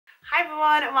Hi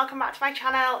everyone and welcome back to my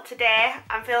channel. Today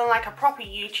I'm feeling like a proper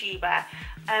YouTuber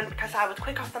because I was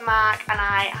quick off the mark and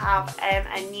I have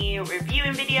a new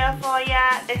reviewing video for you.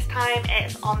 This time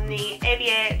it's on the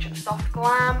ABH Soft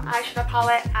Glam eyeshadow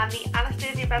palette and the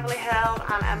Anastasia Beverly Hills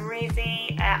and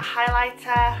Amrezy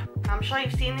highlighter. I'm sure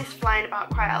you've seen this flying about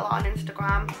quite a lot on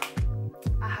Instagram.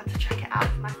 I had to check it out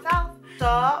for myself.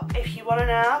 So if you want to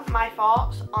know my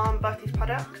thoughts on both these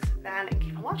products, then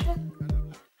keep on watching.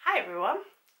 Hi everyone.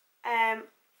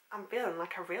 I'm feeling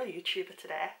like a real YouTuber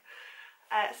today.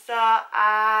 So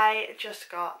I just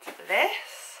got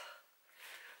this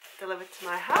delivered to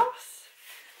my house.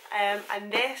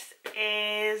 And this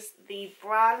is the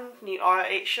brand new, or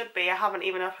it should be, I haven't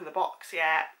even opened the box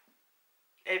yet.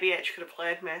 ABH could have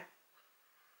played me.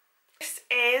 This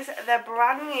is the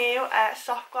brand new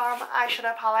Soft Glam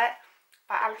eyeshadow palette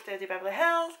by Anastasia Beverly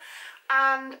Hills,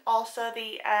 and also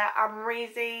the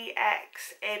Amrezy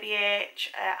X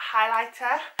ABH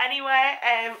highlighter. Anyway,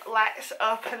 let's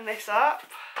open this up.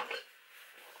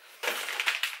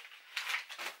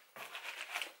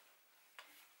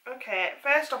 Okay,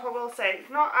 first off I will say it's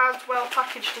not as well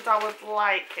packaged as I would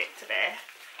like it to be.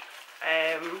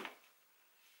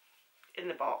 In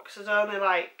the box there's only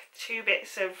like 2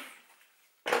 bits of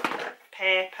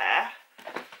paper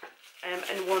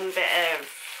and 1 bit of,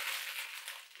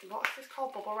 what's this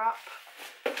called, bubble wrap.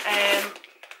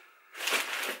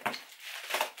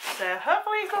 So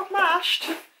hopefully it's not smashed,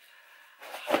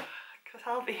 because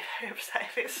I'll be very upset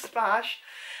if it's smashed.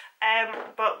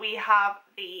 But we have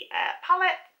the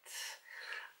palette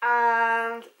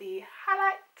and the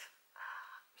highlight.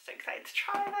 I'm so excited to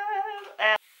try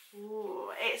them.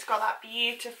 Ooh, it's got that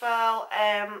beautiful,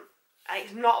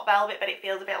 it's not velvet but it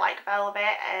feels a bit like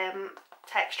velvet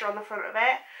texture on the front of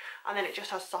it, and then it just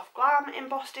has Soft Glam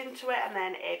embossed into it, and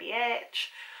then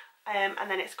ABH, and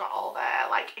then it's got all the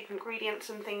like ingredients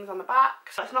and things on the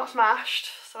back, so it's not smashed,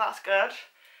 so that's good.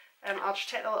 I'll just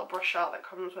take the little brush out that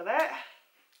comes with it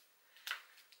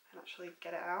and actually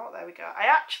get it out. There we go. I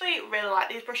actually really like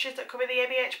these brushes that come with the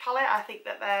ABH palette. I think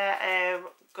that they're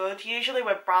good. Usually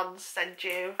when brands send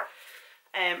you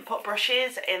put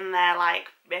brushes in their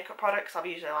like makeup products, I'm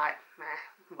usually like, meh,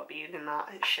 I won't be using that,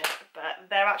 it's shit, but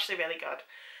they're actually really good.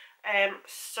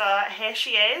 So here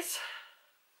she is.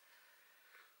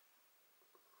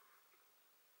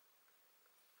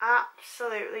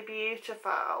 Absolutely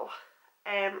beautiful.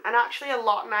 And actually a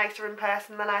lot nicer in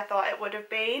person than I thought it would have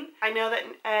been. I know that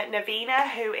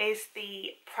Navina, who is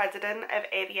the president of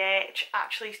ABH,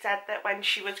 actually said that when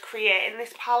she was creating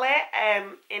this palette,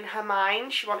 in her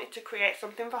mind she wanted to create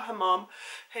something for her mum,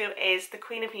 who is the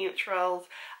queen of neutrals,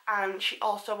 and she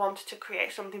also wanted to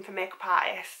create something for makeup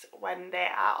artists when they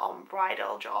are on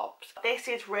bridal jobs. This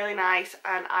is really nice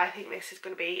and I think this is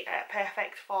going to be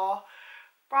perfect for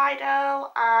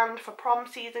bridal and for prom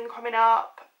season coming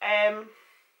up. And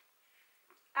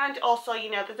also, you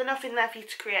know, there's enough in there for you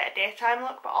to create a daytime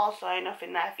look, but also enough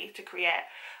in there for you to create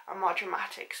a more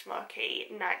dramatic, smoky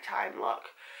nighttime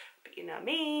look. But you know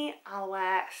me, I'll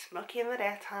wear smoky in the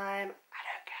daytime, I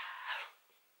don't care.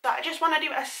 So I just want to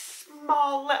do a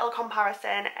small little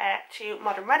comparison to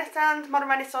Modern Renaissance. Modern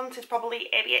Renaissance is probably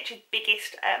ABH's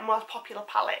biggest, most popular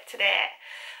palette today.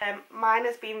 Mine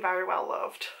has been very well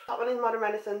loved. That one is Modern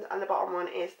Renaissance and the bottom one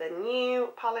is the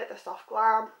new palette, the Soft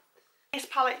Glam. This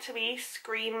palette to me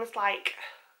screams like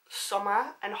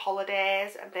summer and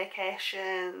holidays and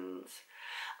vacations,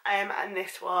 and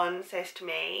this one says to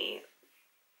me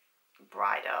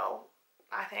bridal.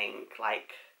 I think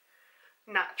like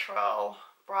natural,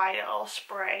 bridal,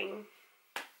 spring,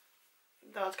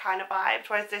 those kind of vibes,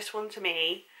 whereas this one to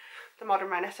me, the Modern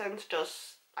Renaissance,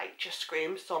 does like just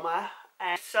scream summer.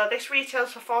 So this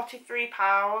retails for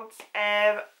 £43.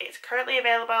 It's currently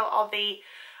available on the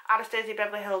Anastasia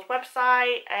Beverly Hills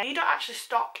website. You don't actually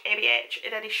stock ABH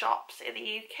in any shops in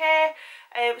the UK,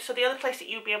 so the only place that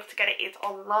you'll be able to get it is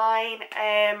online.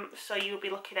 So you'll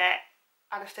be looking at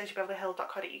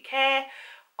anastasiabeverlyhills.co.uk,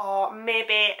 or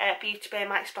maybe Beauty Bay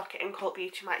might stock it and Cult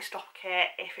Beauty might stock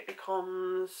it if it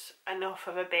becomes enough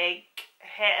of a big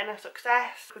hit and a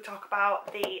success. We talk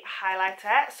about the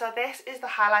highlighter. So this is the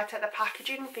highlighter. The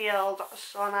packaging feels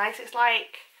so nice. It's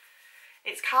like,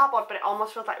 it's cardboard but it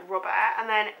almost feels like rubber, and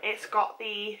then it's got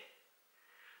the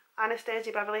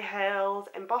Anastasia Beverly Hills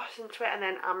embossed into it, and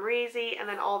then Amrezy, and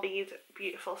then all these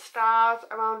beautiful stars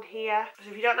around here.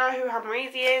 So if you don't know who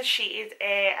Amrezy is, she is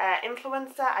a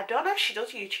influencer. I don't know if she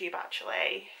does YouTube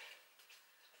actually.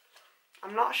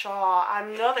 I'm not sure. I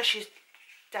know that she's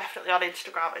definitely on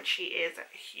Instagram and she is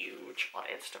huge on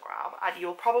Instagram, and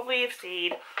you'll probably have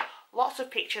seen lots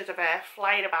of pictures of her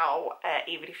flying about,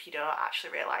 even if you don't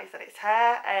actually realise that it's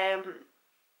her.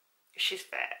 she's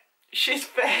fit. She's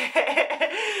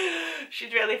fit.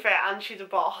 She's really fit and she's a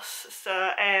boss.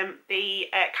 So the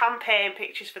campaign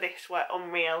pictures for this were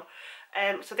unreal.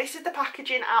 So this is the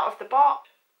packaging out of the box.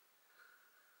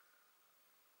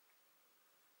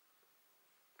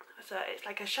 So it's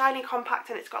like a shiny compact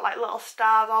and it's got like little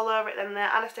stars all over it. Then the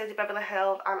Anastasia Beverly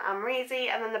Hills and Amrezy,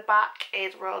 and then the back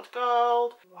is rose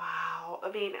gold. Wow,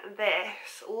 I mean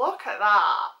this, look at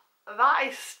that. That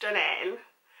is stunning.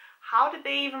 How did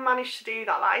they even manage to do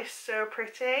that? That is so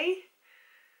pretty.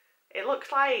 It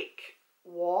looks like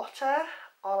water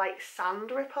or like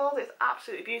sand ripples. It's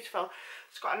absolutely beautiful.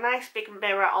 It's got a nice big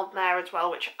mirror on there as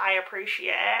well, which I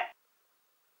appreciate.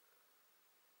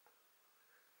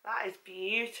 That is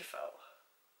beautiful.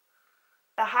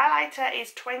 The highlighter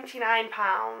is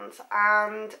 £29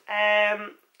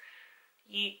 and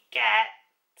you get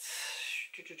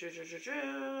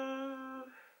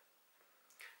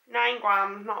 9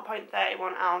 grams,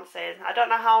 0.31 ounces. I don't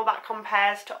know how that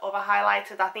compares to other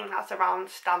highlighters. I think that's around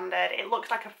standard. It looks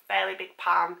like a fairly big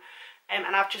pan,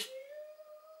 and I've just...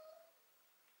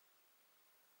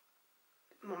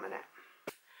 1 minute.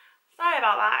 Sorry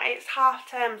about that, it's half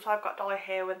term, so I've got Dolly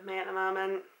here with me at the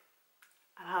moment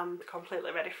and I'm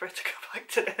completely ready for her to go back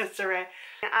to nursery.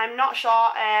 I'm not sure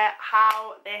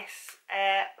how this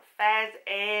fares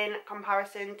in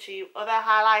comparison to other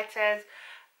highlighters.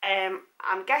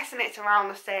 I'm guessing it's around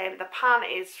the same. The pan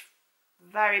is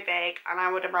very big and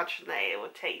I would imagine that it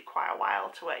would take you quite a while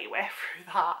to work your way through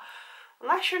that.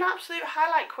 Unless you're an absolute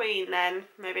highlight queen, then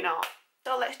maybe not.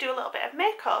 So let's do a little bit of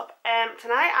makeup.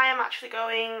 Tonight I am actually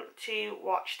going to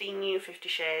watch the new 50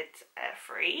 Shades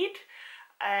Freed.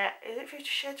 Is it 50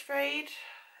 Shades Freed?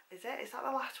 Is it? Is that the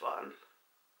last one?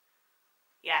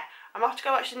 Yeah, I'm off to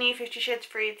go watch the new 50 Shades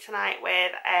Freed tonight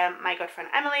with my good friend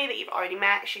Emily that you've already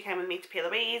met. She came with me to P.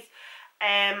 Louise.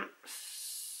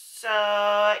 So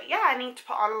yeah, I need to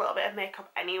put on a little bit of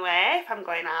makeup anyway if I'm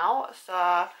going out.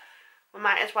 So we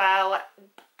might as well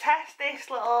test this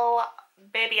little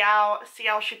baby out, see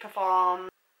how she performs.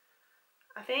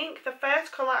 I think the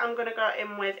first colour I'm going to go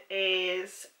in with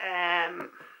is,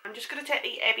 I'm just going to take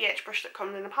the ABH brush that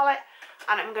comes in the palette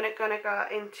and I'm going to go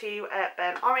into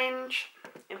burnt orange.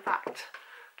 In fact,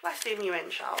 let's zoom you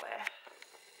in, shall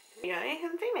we? Yeah, you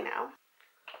can see me now.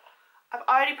 I've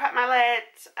already prepped my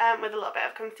lids with a little bit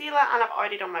of concealer and I've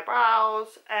already done my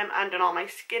brows and done all my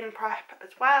skin prep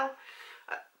as well.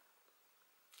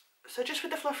 So just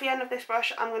with the fluffy end of this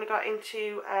brush, I'm going to go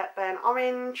into burnt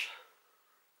orange.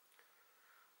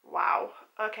 Wow.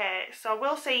 Okay, so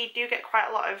we'll see you do get quite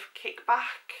a lot of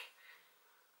kickback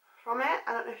from it.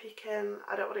 I don't know if you can,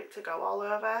 I don't want it to go all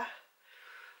over.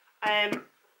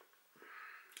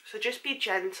 So just be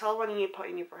gentle when you're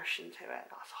putting your brush into it,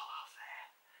 that's all I'll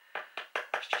say.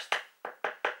 Let's just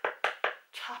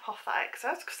tap off that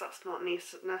excess because that's not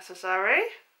necessary.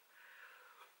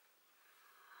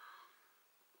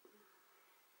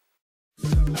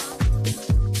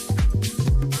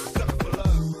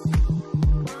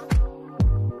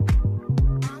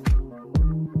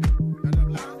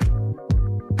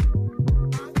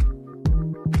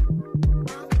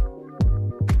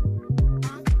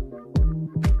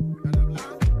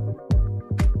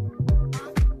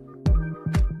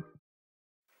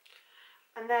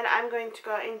 And then I'm going to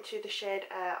go into the shade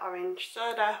Orange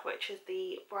Soda, which is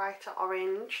the brighter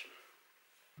orange.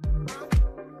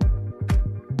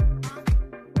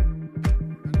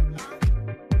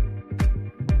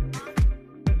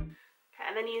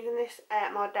 And then using this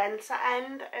more denser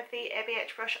end of the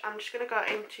ABH brush, I'm just going to go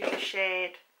into the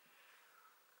shade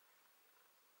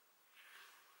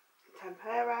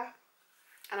Tempera,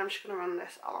 and I'm just going to run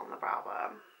this along the brow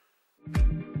bone.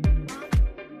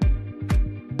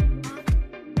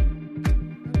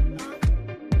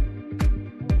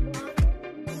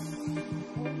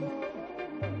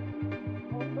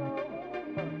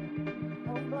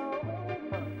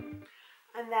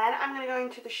 And then I'm going to go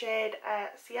into the shade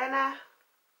Sienna.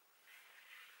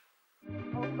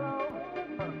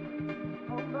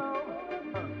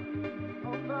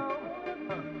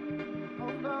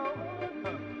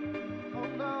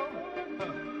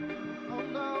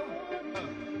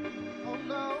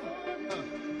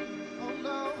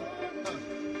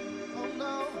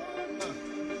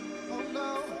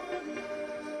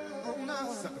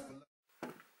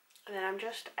 And then I'm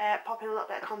just popping a little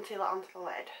bit of concealer onto the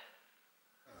lid.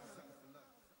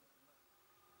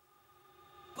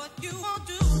 What you won't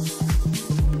do.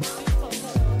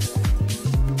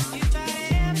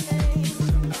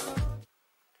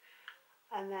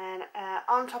 And then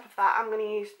on top of that, I'm going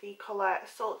to use the colour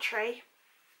Sultry.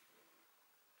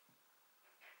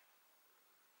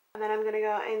 And then I'm going to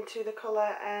go into the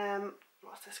colour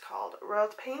what's this called?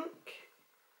 Rose pink.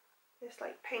 This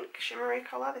like pink shimmery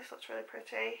colour. This looks really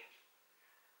pretty.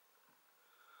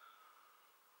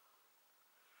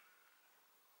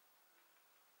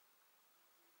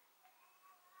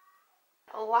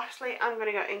 Lastly, I'm going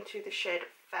to go into the shade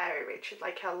Fairy, which is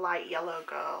like a light yellow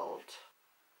gold.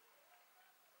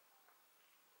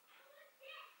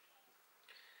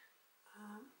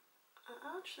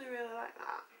 I actually really like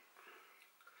that.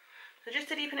 So just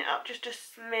to deepen it up just a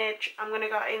smidge, I'm going to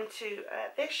go into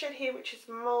this shade here, which is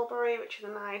Mulberry, which is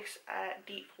a nice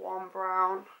deep warm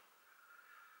brown.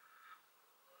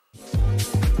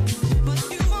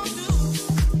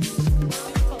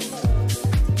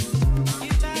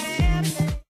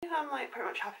 I'm like pretty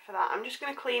much happy for that. I'm just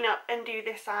going to clean up and do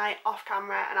this eye off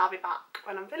camera and I'll be back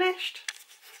when I'm finished.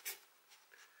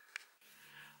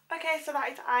 Okay, so that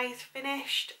is eyes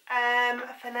finished.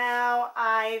 For now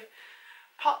I've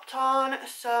popped on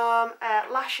some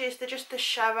lashes. They're just the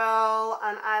Cheryl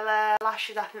and Eyeliner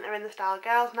lashes. I think they're in the style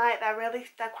Girls Night.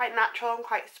 They're quite natural and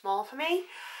quite small for me.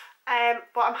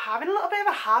 But I'm having a little bit of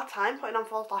a hard time putting on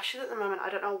false lashes at the moment. I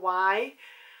don't know why.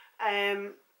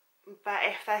 But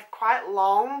if they're quite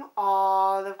long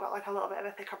or they've got like a little bit of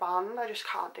a thicker band, I just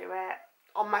can't do it.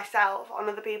 On myself, on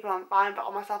other people I'm fine, but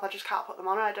on myself I just can't put them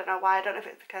on. I don't know why. I don't know if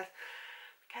it's because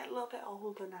I get a little bit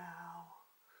older now.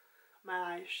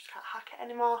 My eyes just can't hack it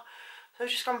anymore. So I've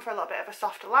just gone for a little bit of a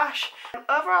softer lash.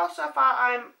 Overall, so far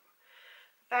I'm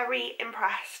very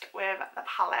impressed with the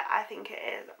palette. I think it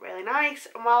is really nice.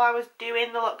 And while I was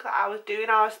doing the look that I was doing,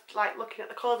 I was like looking at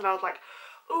the colours and I was like,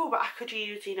 oh, but I could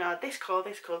use, you know, this colour,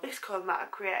 this colour, this colour, and that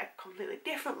would create a completely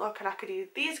different look. And I could use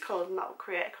these colours and that would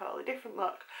create a totally different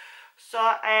look. So,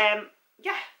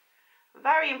 yeah,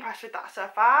 very impressed with that so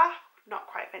far. Not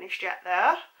quite finished yet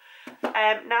though.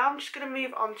 Now I'm just going to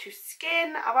move on to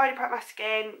skin. I've already prepped my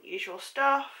skin, usual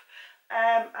stuff.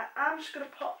 I'm just going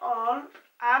to pop on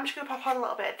a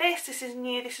little bit of this. This is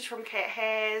new. This is from Kate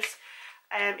Hayes.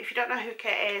 If you don't know who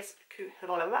Kate is,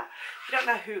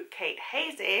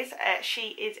 she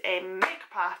is a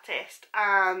makeup artist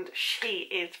and she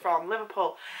is from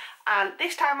Liverpool. And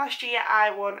this time last year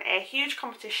I won a huge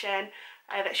competition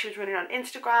that she was running on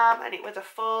Instagram, and it was a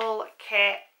full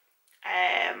kit.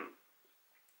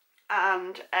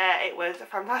 It was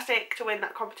fantastic to win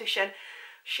that competition.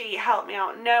 She helped me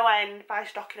out no end by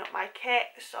stocking up my kit,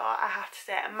 so I have to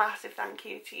say a massive thank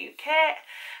you to you, Kate.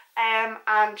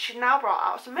 And she now brought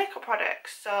out some makeup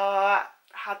products, so I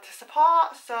had to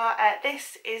support. So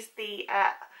this is the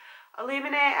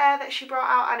illuminator that she brought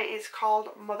out, and it is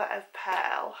called Mother of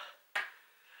Pearl.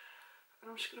 And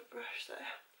I'm just going to brush this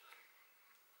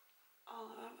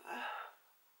all over.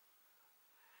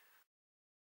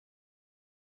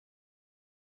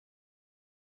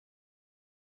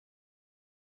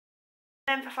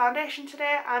 Then for foundation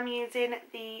today, I'm using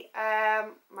the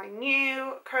my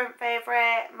new current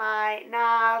favourite, my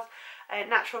NARS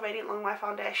Natural Radiant Longwear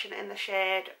foundation in the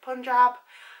shade Punjab,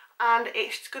 and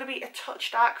it's going to be a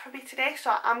touch dark for me today,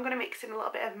 so I'm going to mix in a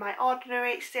little bit of my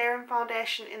ordinary serum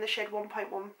foundation in the shade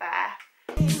 1.1 Fair.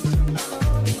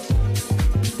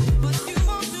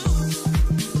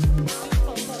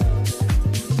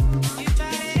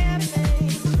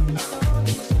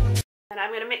 And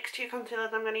I'm going to mix two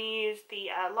concealers. I'm going to use the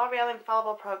L'Oreal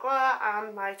Infallible Pro Glow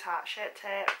and my Tarte Shape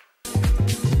Tape.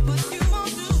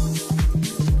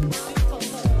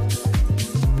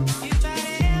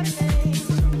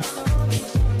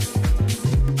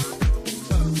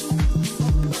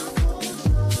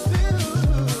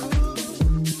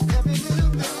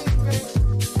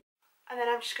 And then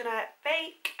I'm just going to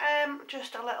bake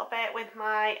just a little bit with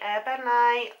my Ben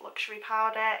Nye Luxury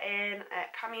Powder in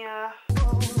Cameo.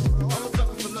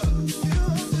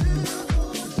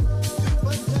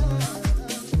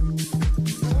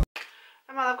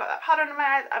 And while I've got that powder under my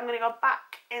eyes, I'm going to go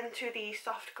back into the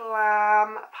Soft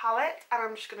Glam palette and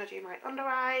I'm just going to do my under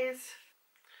eyes.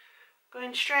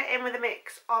 Going straight in with a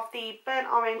mix of the burnt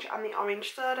orange and the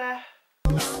orange soda.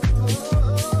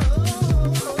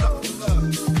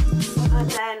 And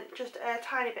then just a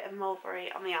tiny bit of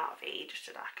Mulberry on the outer V just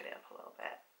to darken it up a little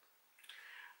bit.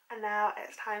 And now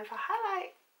it's time for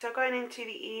highlight. So going into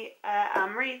the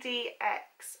Amrezy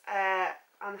X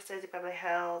Anastasia Beverly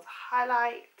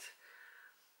Highlight.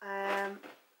 And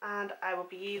I will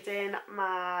be using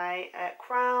my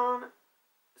Crown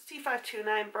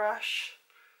C529 brush.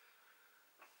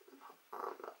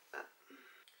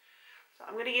 So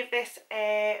I'm going to give this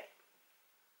a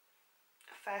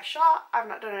fair shot. I've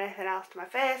not done anything else to my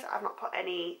face. I've not put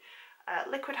any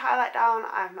liquid highlight down.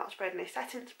 I've not sprayed any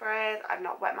setting sprays. I've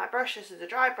not wet my brush. This is a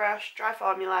dry brush, dry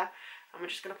formula, and we're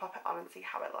just going to pop it on and see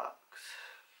how it looks.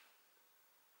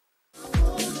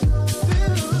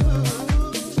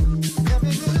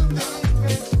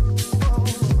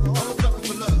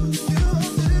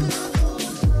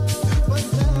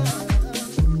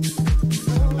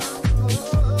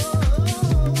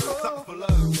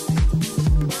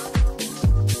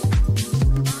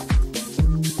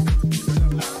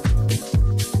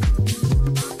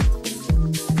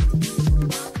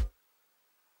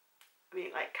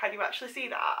 Can you actually see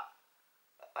that?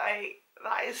 Like,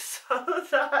 that is so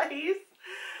nice.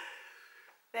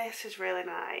 This is really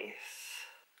nice.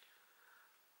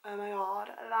 Oh my god,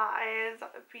 that is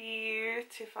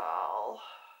beautiful.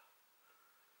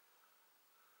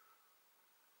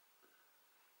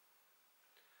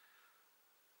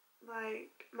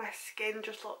 Like, my skin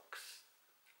just looks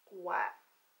wet.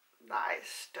 That is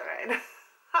stunning.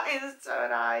 That is so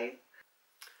nice.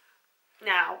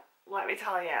 Now, let me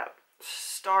tell you,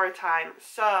 story time.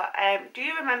 So, do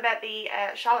you remember the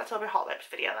Charlotte Tilbury Hot Lips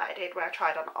video that I did where I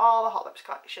tried on all the Hot Lips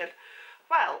collection?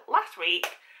 Well, last week,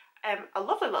 a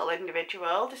lovely little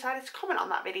individual decided to comment on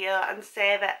that video and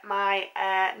say that my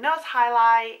nose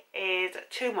highlight is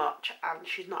too much and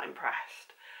she's not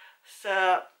impressed.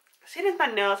 So, seeing as my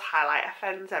nose highlight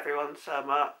offends everyone so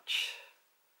much,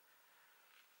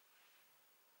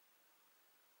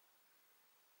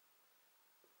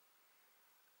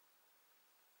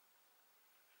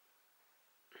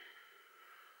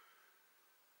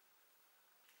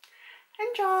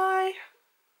 enjoy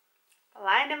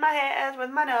blinding my haters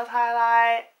with my nose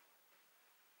highlight.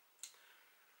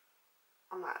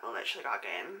 I'm like literally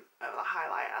gagging over the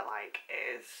highlighter, like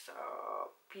it is so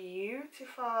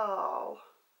beautiful.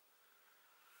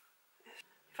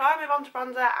 Before I move on to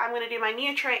bronzer, I'm going to do my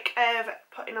new trick of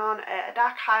putting on a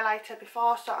dark highlighter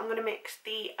before. So I'm going to mix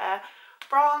the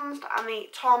bronzed and the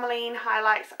tourmaline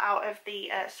highlights out of the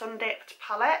Sun Dipped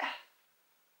palette.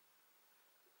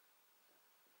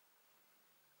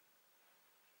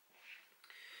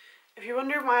 If you're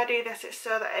wondering why I do this, it's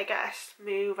so that I get a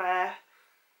smooth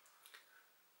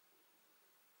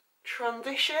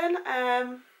transition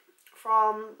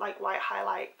from like white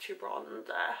highlight to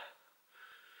bronzer.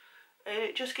 And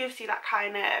it just gives you that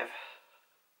kind of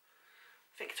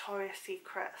Victoria's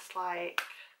Secrets like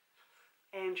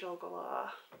angel glow,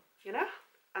 you know?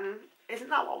 And isn't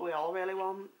that what we all really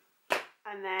want?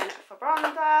 And then for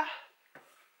bronzer,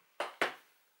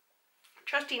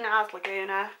 trusty NARS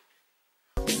Laguna.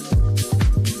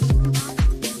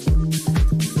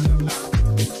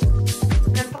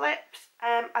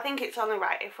 I think it's only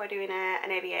right if we're doing an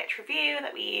ABH review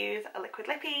that we use a liquid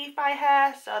lippy by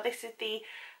her. So this is the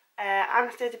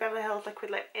Anastasia Beverly Liquid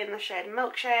Lip in the shade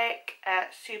Milkshake.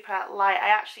 Super light. I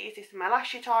actually used this in my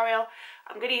last tutorial.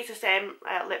 I'm going to use the same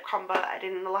lip combo that I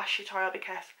did in the last tutorial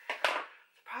because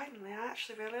surprisingly I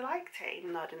actually really liked it,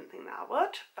 even though I didn't think that I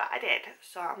would, but I did.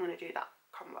 So I'm going to do that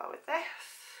combo with this.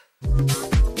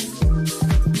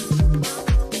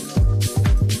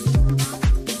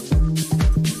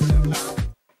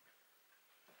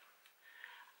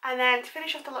 And then to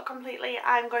finish off the look completely,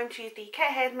 I'm going to use the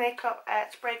Kate Hayes Makeup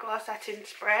Spray Glow Setting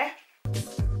Spray.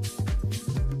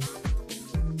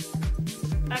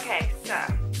 Okay, so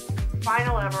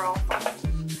final overall thoughts.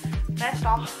 First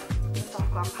off, the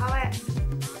Soft Glam palette.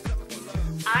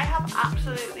 I have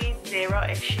absolutely zero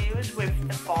issues with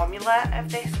the formula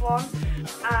of this one.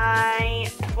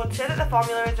 I would say that the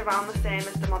formula is around the same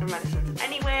as the Modern Renaissance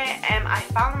anyway. I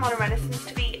found the Modern Renaissance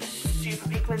to be super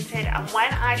pigmented, and when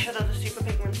eyeshadows are super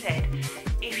pigmented,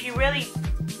 if you really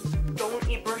don't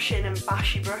your brush in and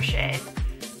bash your brush in,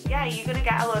 yeah, you're going to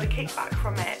get a load of kickback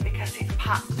from it because it's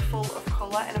packed full of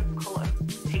colour and a colour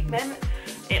pigment.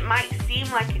 It might seem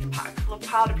like it's packed full of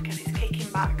powder because it's kicking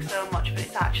back so much, but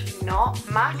it's actually not.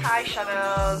 MAC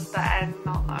eyeshadows that are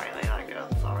not really that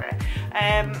good, sorry.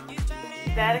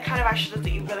 They're the kind of eyeshadows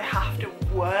that you really have to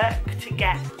work to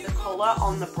get the colour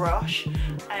on the brush.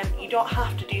 You don't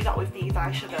have to do that with these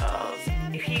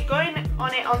eyeshadows. If you're going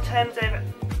on it on terms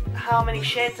of how many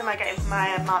shades am I getting for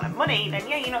my amount of money, then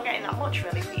yeah, you're not getting that much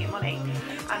really for your money.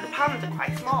 And the pans are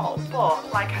quite small, but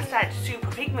like I said,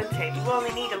 super pigmented. You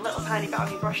only need a little tiny bit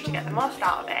on your brush to get the most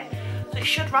out of it. So it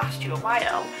should last you a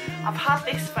while. I've had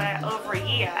this for over a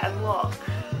year and look,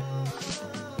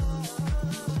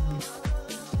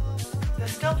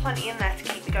 there's still plenty in there to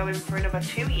keep me going for another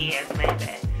 2 years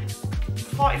maybe.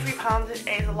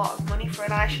 £43 is a lot of money for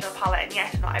an eyeshadow palette, and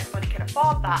yes, not everybody can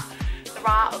afford that. There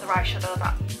are other eyeshadow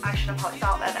palettes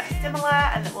out there that are similar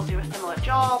and that will do a similar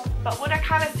job, but would I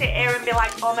kind of sit here and be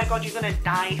like, oh my god, you're going to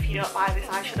die if you don't buy this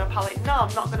eyeshadow palette? No,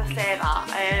 I'm not going to say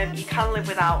that. You can live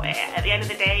without it. At the end of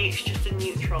the day, it's just a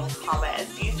neutral palette.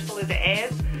 As beautiful as it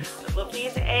is, as lovely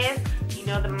as it is, You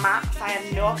know, the mattes, I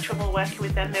had no trouble working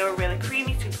with them. They were really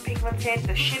creamy, super pigmented.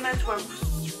 The shimmers were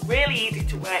really easy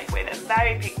to work with and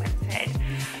very pigmented.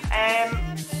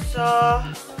 So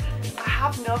I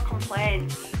have no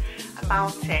complaints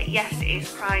about it. Yes, it is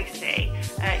pricey.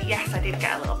 Yes, I did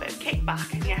get a little bit of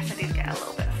kickback, and yes, I did get a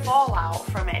little bit of fallout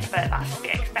from it, but that's to be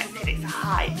expected. It's a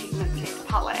high pigmented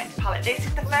palette. This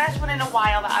is the first one in a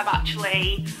while that I've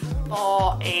actually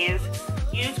thought is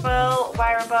usable,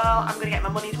 wearable. I'm going to get my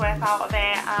money's worth out of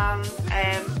it, and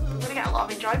I'm going to get a lot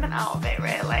of enjoyment out of it,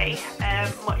 really.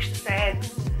 Much the same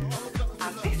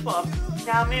as this one.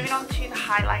 Now moving on to the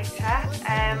highlighter.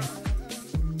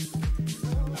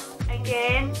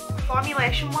 Again,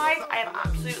 formulation wise, I have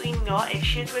absolutely no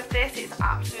issues with this. It's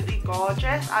absolutely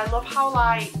gorgeous. I love how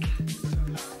like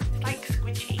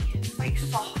squidgy, it's like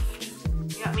soft,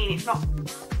 you know what I mean? It's not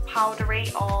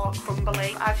powdery or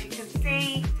crumbly. As you can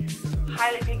see,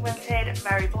 highly pigmented,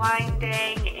 very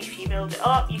blinding. If you build it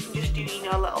up, you can just do, you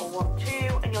know, a little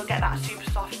 1-2 and you'll get that super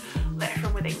soft lit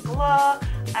from within glow.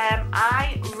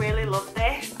 I really love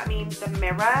this. I mean, the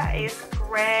mirror is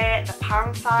great, the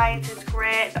pound size is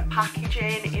great, the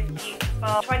packaging is beautiful.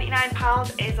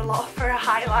 £29 is a lot for a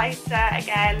highlighter.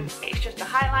 Again, it's just a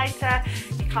highlighter.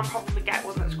 You can probably get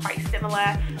one that's quite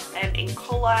similar in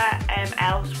colour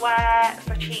elsewhere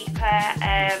for cheaper,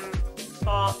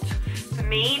 but for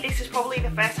me, this is probably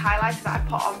the first highlighter that I've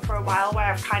put on for a while where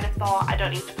I've kind of thought I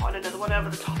don't need to put on another one over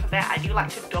the top of it. I do like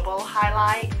to double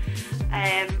highlight,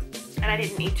 and I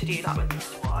didn't need to do that with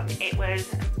this one. It was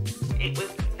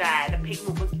there, the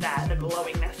pigment was there, the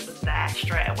glowiness was there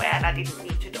straight away, and I didn't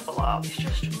need to double up. It's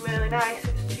just really nice.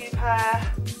 It's super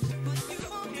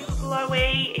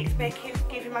glowy. It's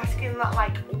giving my skin that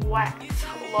like wet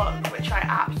look, which I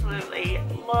absolutely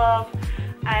love.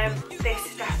 This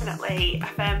is definitely a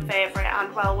firm favourite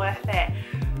and well worth it.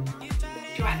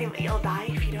 Do I think that you'll die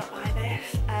if you don't buy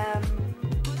this?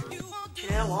 Do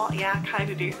you know what? Yeah, I kind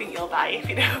of do think you'll die if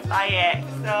you don't buy it.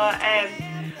 So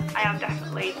I am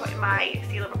definitely putting my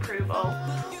seal of approval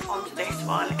onto this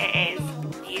one. It is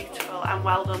beautiful, and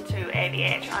well done to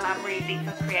ABH and Amrezy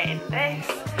for creating this.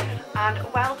 And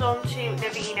well done to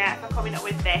Navina for coming up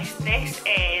with this. This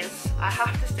is, I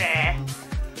have to say,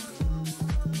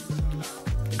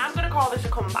 I'm going to call this a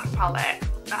comeback palette.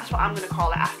 That's what I'm going to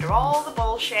call it after all the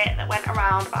bullshit that went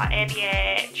around about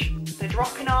ABH. They're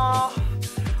dropping off.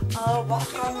 Oh,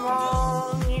 what's gone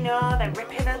wrong? You know, they're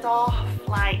ripping us off.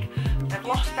 Like, they've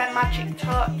lost their magic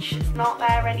touch. It's not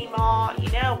there anymore.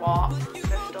 You know what? They've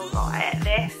still got it.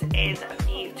 This is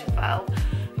beautiful.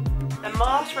 The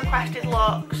most requested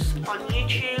looks on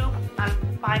YouTube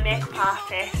and by makeup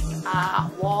artists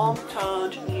are warm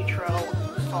toned, neutral,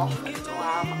 soft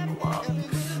glam looks.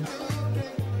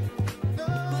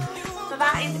 So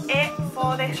that is it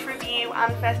for this review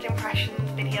and first impressions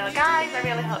video, guys. I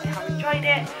really hope you have enjoyed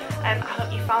it. I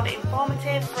hope you found it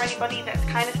informative for anybody that's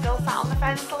kind of still sat on the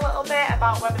fence a little bit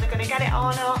about whether they're going to get it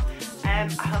or not. I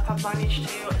hope I've managed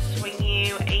to swing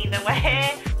you either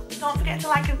way. Don't forget to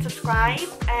like and subscribe,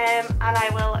 and I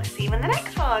will see you in the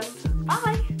next one.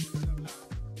 Bye!